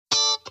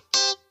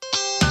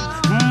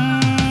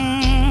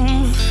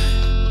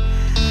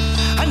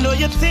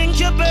you think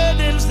your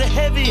burden's the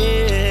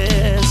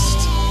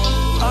heaviest,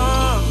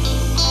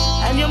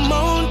 and your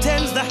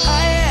mountain's the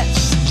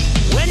highest.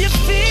 When you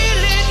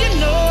feel it, you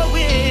know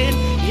it,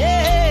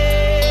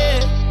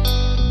 yeah.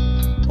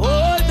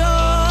 Hold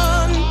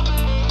on,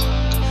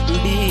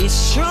 be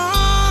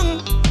strong.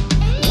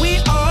 We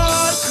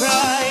all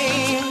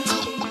cry,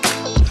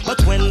 but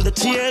when the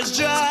tears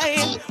dry,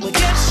 we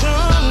get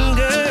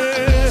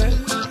stronger.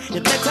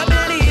 You better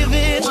believe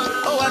it,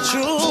 oh,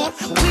 true.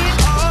 We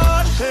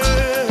all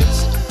hurt,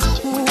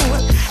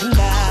 and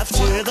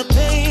after the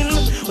pain,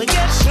 we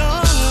get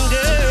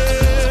stronger,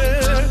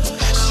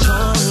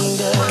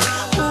 stronger.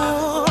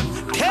 Ooh.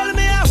 Tell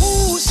me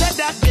who said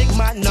that big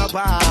man no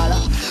ball?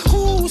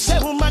 Who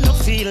said woman no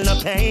feel no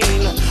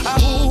pain?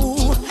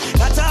 Who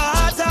got a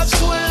heart of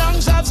stone,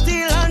 lungs of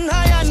steel, and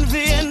iron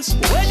veins?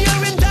 When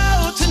you're in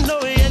doubt, you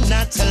know you're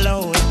not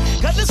alone.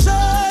 Got the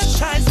sun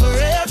shines for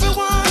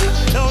everyone.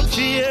 Don't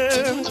fear,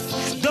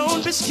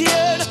 don't be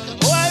scared.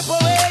 Wipe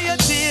away your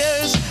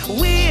tears.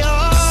 We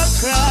all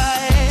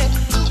cry.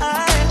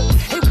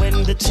 Hey,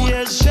 when the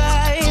tears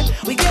dry,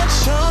 we get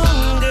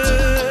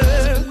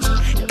stronger.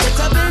 You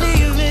better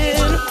believe it.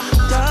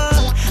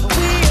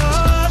 We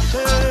all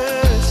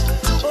hurt.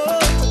 Oh,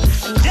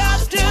 and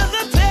after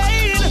the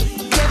pain,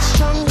 get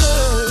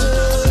stronger,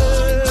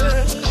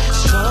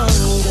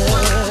 stronger.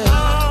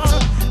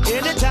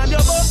 Anytime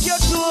you book your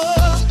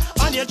tour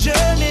on your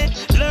journey,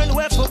 learn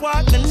where to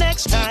walk the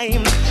next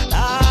time.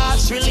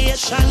 Last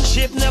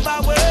relationship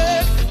never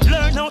worked.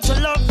 Learn how to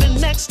love the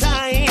next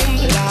time.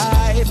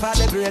 Life are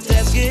the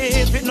greatest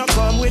gift. It no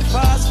come with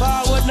fast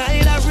forward,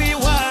 neither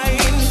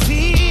rewind.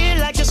 Feel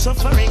like you're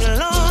suffering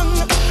long.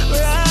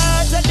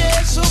 Rather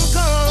days soon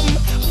come.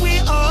 We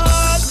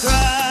all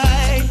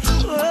cry.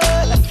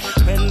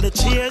 When the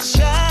tears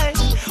shine,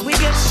 we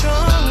get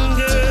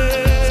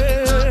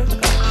stronger.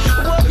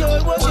 Whoa,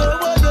 whoa, whoa, whoa.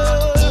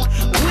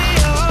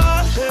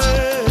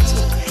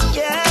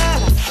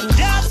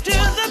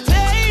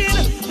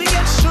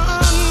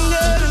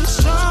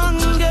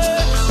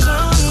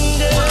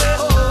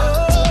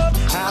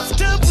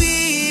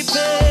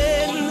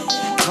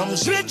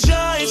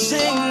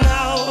 Rejoicing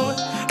now,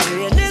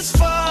 rain is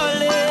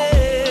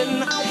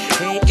falling.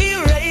 Hey,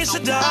 erase the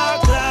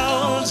dark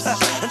clouds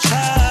and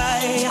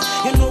try.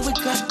 You know we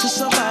got to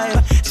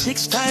survive.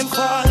 6 times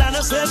fall and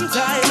a 7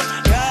 time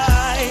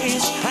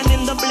rise. And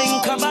in the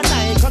blink of an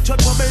eye, cut your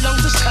bubble down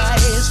to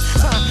skies.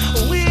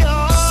 We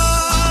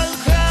all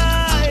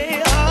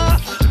cry.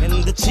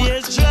 When the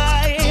tears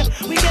dry,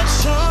 we get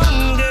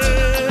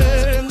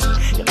stronger.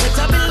 You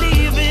better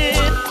believe it.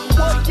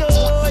 What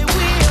joy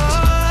we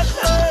all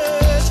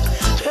hurt.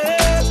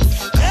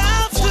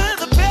 After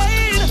the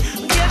pain,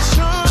 we get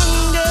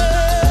stronger,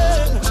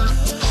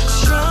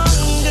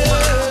 stronger.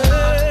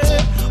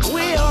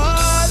 We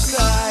all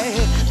cry.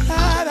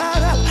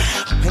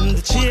 When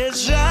the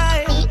tears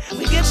dry,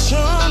 we get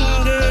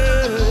stronger.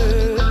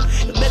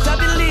 You better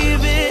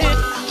believe it.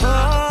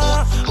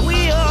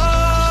 We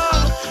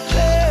all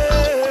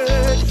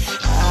hurt.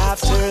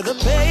 After the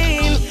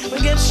pain, we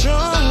get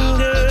stronger.